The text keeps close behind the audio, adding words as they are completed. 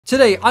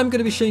Today I'm going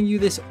to be showing you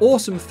this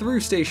awesome through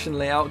station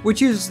layout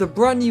which uses the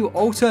brand new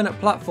alternate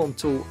platform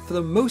tool for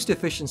the most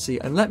efficiency,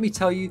 and let me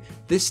tell you,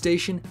 this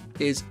station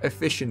is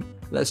efficient.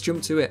 Let's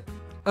jump to it.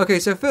 Okay,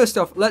 so first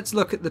off, let's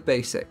look at the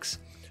basics.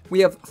 We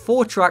have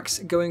 4 tracks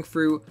going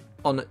through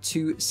on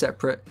 2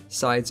 separate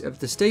sides of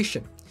the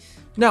station.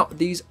 Now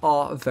these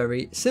are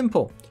very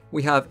simple.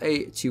 We have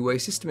a two-way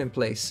system in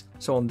place.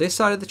 So on this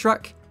side of the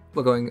track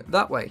we're going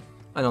that way,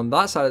 and on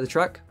that side of the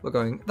track we're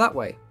going that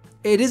way.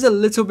 It is a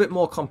little bit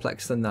more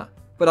complex than that,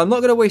 but I'm not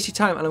going to waste your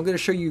time, and I'm going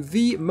to show you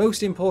the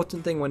most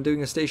important thing when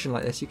doing a station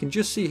like this. You can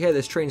just see here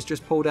this train's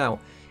just pulled out.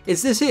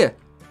 It's this here,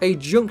 a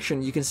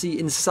junction you can see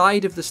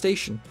inside of the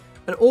station.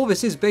 And all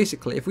this is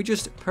basically, if we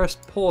just press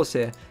pause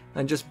here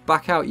and just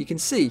back out, you can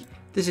see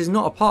this is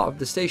not a part of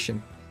the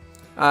station.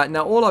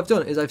 Now all I've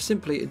done is I've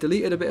simply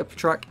deleted a bit of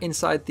track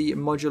inside the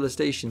modular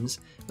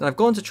stations, and I've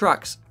gone to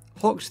tracks,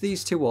 hooked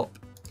these 2 up,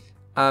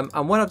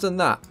 and when I've done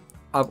that,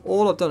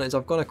 all I've done is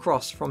I've gone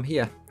across from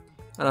here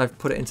and I've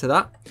put it into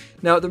that.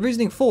 Now the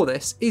reasoning for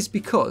this is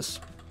because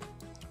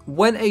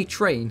when a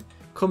train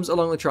comes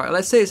along the track,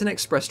 let's say it's an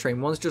express train,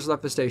 one's just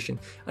left the station,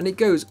 and it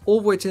goes all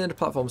the way to the end of the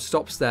platform,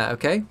 stops there,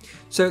 okay?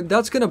 So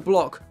that's going to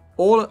block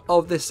all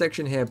of this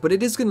section here, but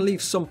it is going to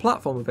leave some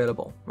platform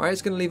available, right?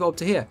 It's going to leave it up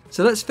to here.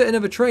 So let's fit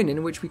another train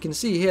in, which we can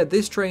see here,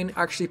 this train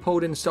actually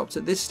pulled in and stopped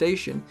at this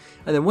station,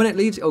 and then when it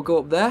leaves, it'll go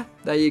up there.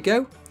 There you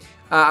go.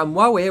 And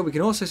while we're here, we can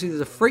also see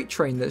there's a freight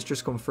train that's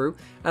just come through,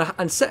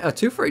 and set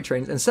 2 freight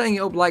trains, and setting it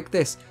up like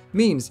this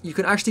means you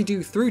can actually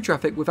do through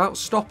traffic without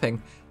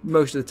stopping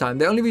most of the time.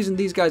 The only reason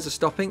these guys are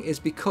stopping is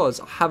because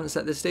I haven't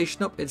set this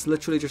station up. It's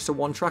literally just a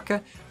 1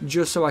 tracker,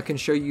 just so I can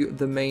show you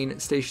the main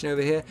station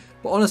over here.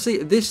 But honestly,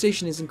 this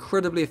station is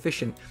incredibly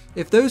efficient.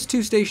 If those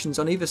 2 stations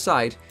on either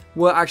side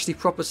were actually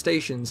proper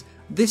stations,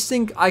 this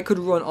thing I could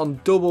run on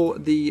double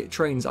the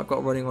trains I've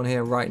got running on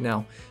here right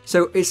now.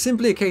 So it's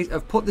simply a case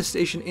of put the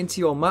station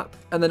into your map,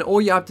 and then all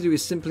you have to do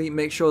is simply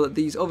make sure that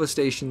these other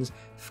stations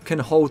can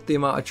hold the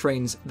amount of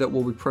trains that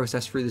will be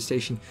processed through the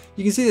station.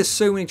 You can see there's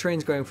so many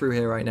trains going through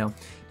here right now.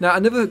 Now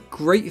another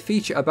great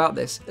feature about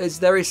this is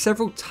there is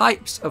several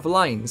types of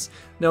lines.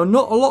 Now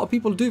not a lot of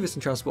people do this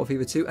in Transport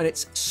Fever 2, and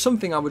it's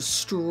something I would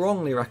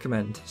strongly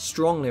recommend,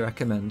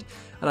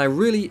 and I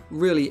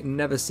really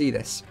never see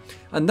this.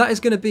 And that is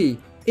going to be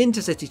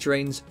intercity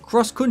trains,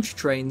 cross-country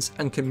trains,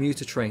 and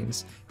commuter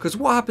trains. Because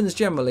what happens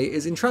generally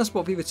is in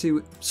Transport Fever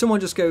 2,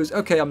 someone just goes,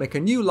 okay, I'll make a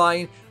new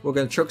line, we're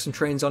going to chuck some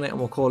trains on it and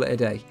we'll call it a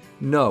day.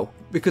 No,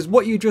 because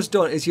what you've just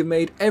done is you've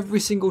made every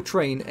single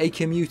train a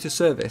commuter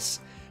service,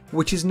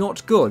 which is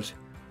not good,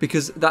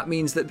 because that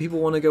means that people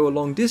want to go a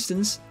long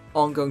distance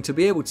aren't going to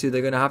be able to.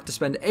 They're going to have to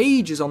spend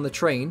ages on the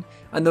train,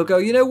 and they'll go,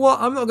 you know what,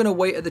 I'm not going to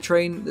wait at the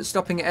train that's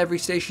stopping at every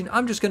station,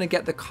 I'm just going to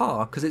get the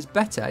car because it's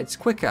better, it's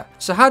quicker.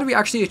 So how do we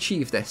actually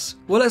achieve this?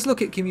 Well, let's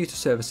look at commuter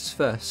services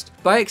first.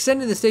 By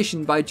extending the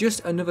station by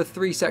just another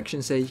 3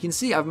 sections here, you can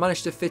see I've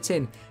managed to fit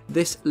in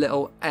this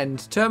little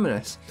end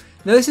terminus.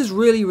 Now this is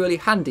really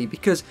handy,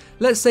 because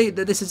let's say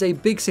that this is a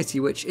big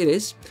city, which it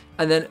is,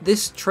 and then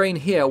this train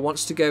here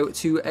wants to go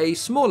to a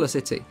smaller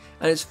city,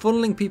 and it's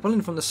funneling people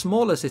in from the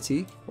smaller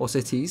city or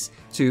cities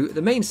to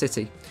the main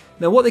city.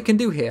 Now what they can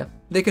do here,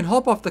 they can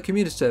hop off the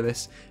commuter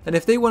service, and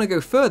if they want to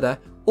go further,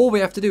 all they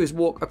have to do is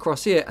walk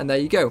across here, and there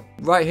you go.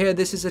 Right here,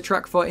 this is a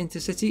track for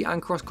intercity and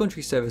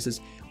cross-country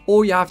services.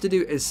 All you have to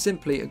do is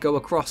simply go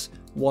across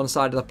one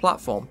side of the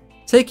platform.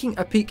 Taking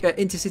a peek at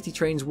intercity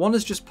trains, one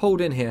has just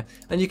pulled in here,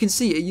 and you can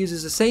see it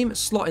uses the same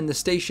slot in the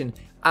station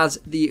as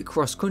the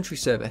cross-country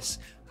service.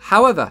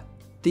 However,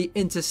 the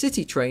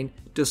intercity train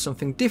does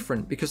something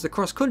different, because the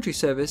cross-country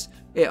service,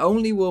 it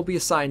only will be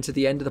assigned to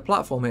the end of the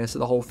platform here, so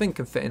the whole thing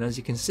can fit in. As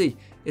you can see,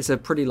 it's a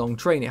pretty long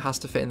train, it has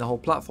to fit in the whole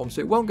platform, so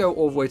it won't go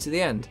all the way to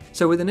the end.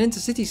 So with an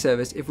intercity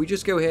service, if we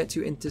just go here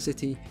to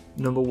intercity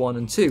number 1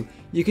 and 2,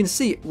 you can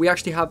see we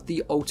actually have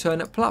the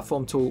alternate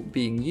platform tool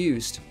being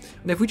used.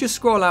 And if we just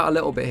scroll out a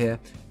little bit here,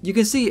 you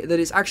can see that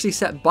it's actually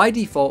set by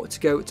default to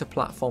go to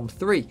platform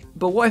 3.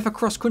 But what if a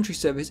cross-country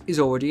service is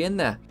already in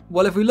there?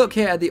 Well, if we look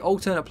here at the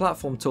alternate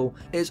platform tool,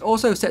 it's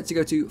also set to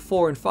go to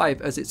 4 and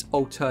 5 as its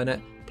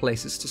alternate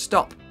places to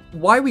stop.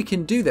 Why we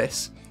can do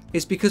this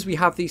is because we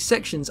have these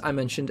sections I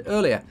mentioned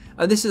earlier,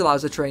 and this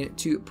allows the train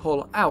to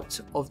pull out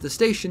of the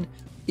station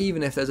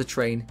even if there's a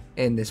train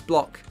in this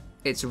block.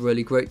 It's a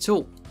really great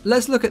tool.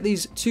 Let's look at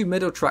these 2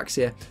 middle tracks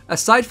here.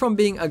 Aside from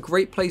being a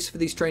great place for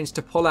these trains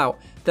to pull out,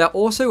 they're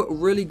also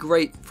really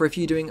great for if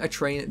you're doing a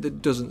train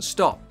that doesn't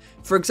stop.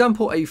 For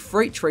example, a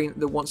freight train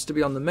that wants to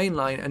be on the main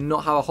line and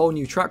not have a whole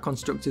new track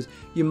constructed,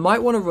 you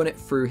might want to run it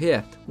through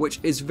here, which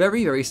is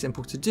very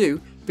simple to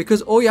do,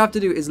 because all you have to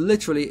do is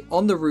literally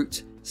on the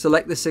route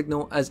select the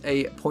signal as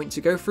a point to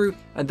go through,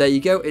 and there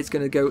you go, it's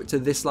going to go to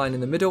this line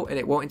in the middle and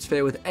it won't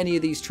interfere with any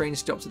of these train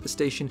stops at the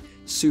station.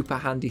 Super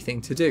handy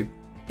thing to do.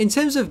 In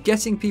terms of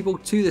getting people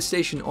to the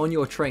station on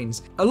your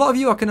trains, a lot of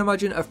you, I can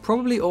imagine, have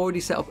probably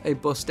already set up a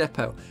bus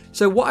depot.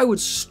 So what I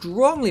would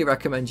strongly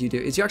recommend you do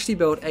is you actually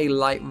build a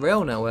light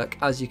rail network,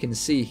 as you can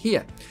see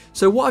here.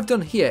 So what I've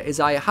done here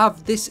is I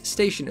have this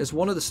station as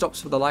one of the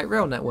stops for the light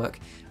rail network,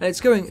 and it's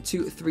going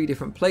to 3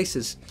 different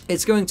places.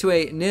 It's going to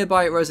a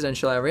nearby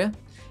residential area,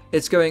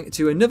 it's going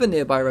to another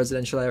nearby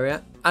residential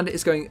area, and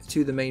it's going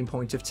to the main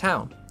point of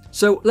town.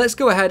 So let's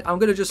go ahead. I'm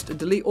going to just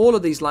delete all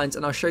of these lines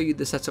and I'll show you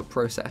the setup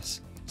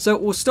process. So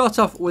we'll start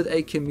off with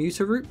a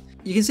commuter route.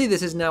 You can see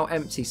this is now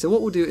empty. So what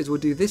we'll do is we'll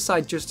do this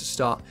side just to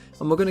start.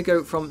 And we're going to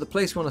go from the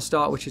place we want to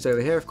start, which is over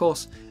here, of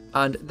course.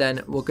 And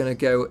then we're going to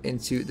go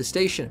into the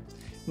station.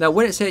 Now,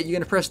 when it's here, you're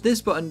going to press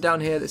this button down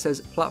here that says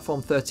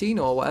platform 13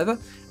 or whatever.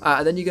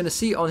 And then you're going to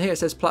see on here, it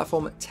says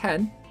platform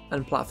 10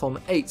 and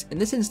platform 8. In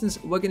this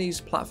instance, we're going to use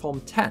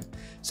platform 10.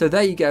 So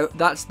there you go.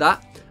 That's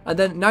that. And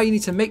then now you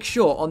need to make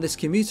sure on this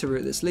commuter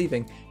route that's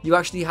leaving, you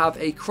actually have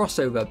a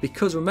crossover,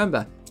 because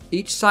remember,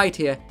 each side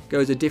here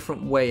goes a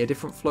different way, a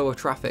different flow of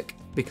traffic,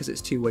 because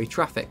it's two-way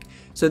traffic.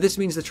 So this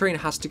means the train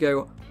has to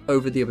go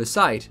over the other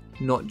side,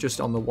 not just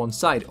on the one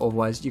side,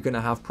 otherwise you're going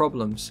to have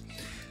problems.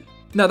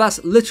 Now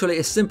that's literally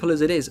as simple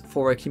as it is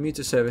for a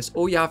commuter service.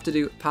 All you have to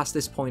do past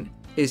this point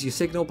is your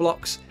signal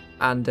blocks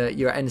and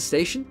your end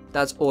station.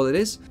 That's all it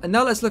is. And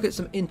now let's look at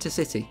some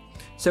intercity.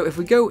 So if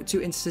we go to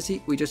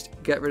intercity, we just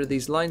get rid of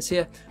these lines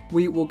here.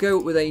 We will go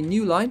with a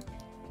new line.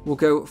 We'll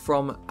go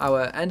from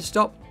our end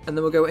stop and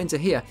then we'll go into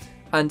here.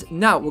 And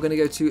now we're going to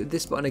go to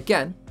this button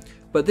again,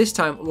 but this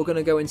time we're going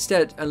to go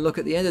instead and look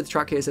at the end of the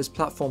track here. It says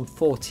platform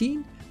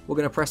 14. We're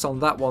going to press on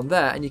that one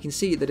there, and you can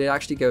see that it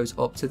actually goes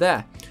up to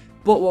there.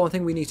 But one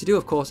thing we need to do,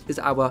 of course, is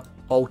our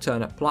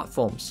alternate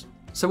platforms.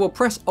 So we'll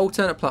press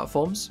alternate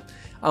platforms,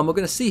 and we're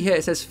going to see here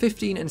it says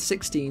 15 and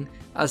 16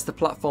 as the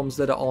platforms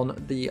that are on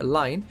the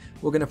line.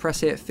 We're going to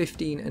press here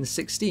 15 and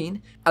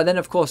 16, and then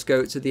of course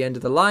go to the end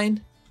of the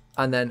line,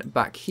 and then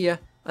back here.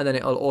 And then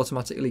it'll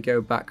automatically go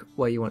back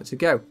where you want it to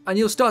go. And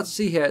you'll start to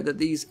see here that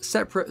these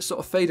separate sort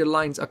of faded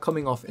lines are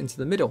coming off into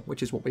the middle,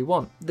 which is what we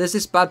want. There's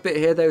this bad bit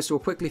here though, so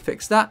we'll quickly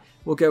fix that.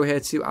 We'll go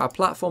here to our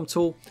platform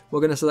tool.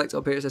 We're going to select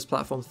up here, it says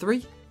platform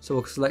 3. So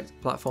we'll select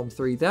platform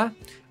 3 there.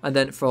 And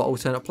then for our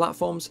alternate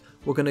platforms,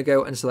 we're going to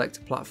go and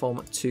select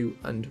platform 2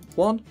 and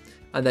 1.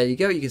 And there you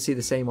go, you can see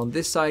the same on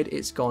this side.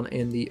 It's gone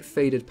in the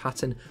faded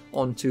pattern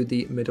onto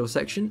the middle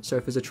section. So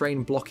if there's a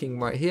train blocking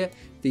right here,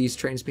 these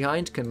trains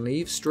behind can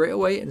leave straight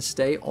away and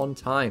stay on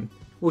time.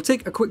 We'll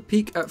take a quick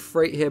peek at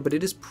freight here, but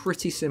it is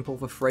pretty simple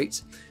for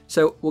freight.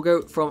 So we'll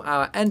go from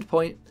our end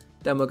point,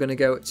 then we're going to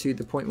go to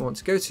the point we want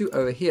to go to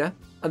over here.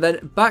 And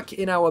then back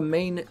in our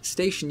main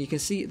station, you can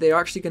see they're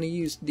actually going to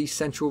use the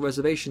central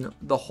reservation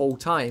the whole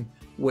time,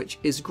 which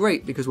is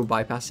great because we're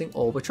bypassing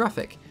all the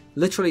traffic.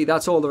 Literally,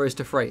 that's all there is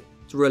to freight.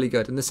 It's really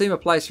good. And the same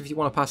applies if you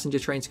want a passenger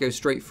train to go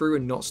straight through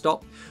and not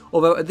stop.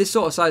 Although at this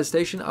sort of size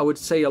station, I would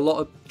say a lot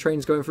of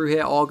trains going through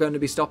here are going to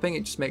be stopping.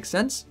 It just makes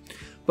sense.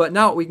 But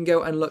now we can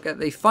go and look at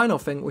the final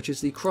thing, which is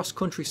the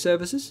cross-country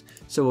services.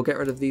 So we'll get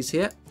rid of these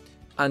here.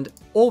 And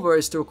all there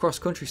is to a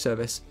cross-country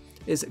service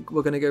is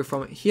we're going to go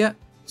from here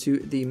to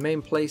the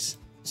main place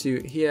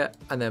to here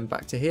and then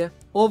back to here.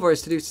 All there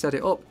is to do to set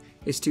it up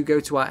is to go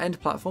to our end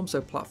platform,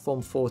 so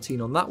platform 14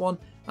 on that one,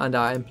 and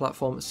our end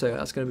platform, so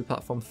that's going to be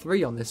platform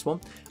 3 on this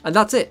one. And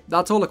that's it.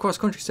 That's all across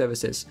country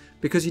services,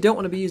 because you don't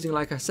want to be using,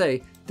 like I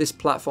say, this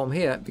platform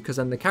here, because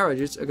then the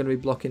carriages are going to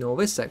be blocking all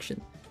this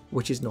section,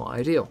 which is not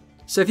ideal.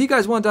 So if you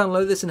guys want to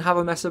download this and have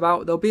a mess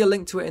about, there'll be a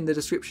link to it in the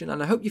description,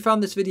 and I hope you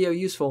found this video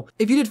useful.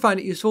 If you did find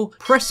it useful,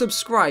 press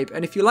subscribe,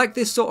 and if you like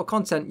this sort of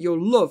content,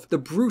 you'll love the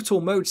Brutal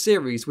Mode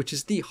series, which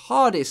is the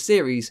hardest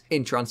series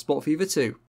in Transport Fever 2.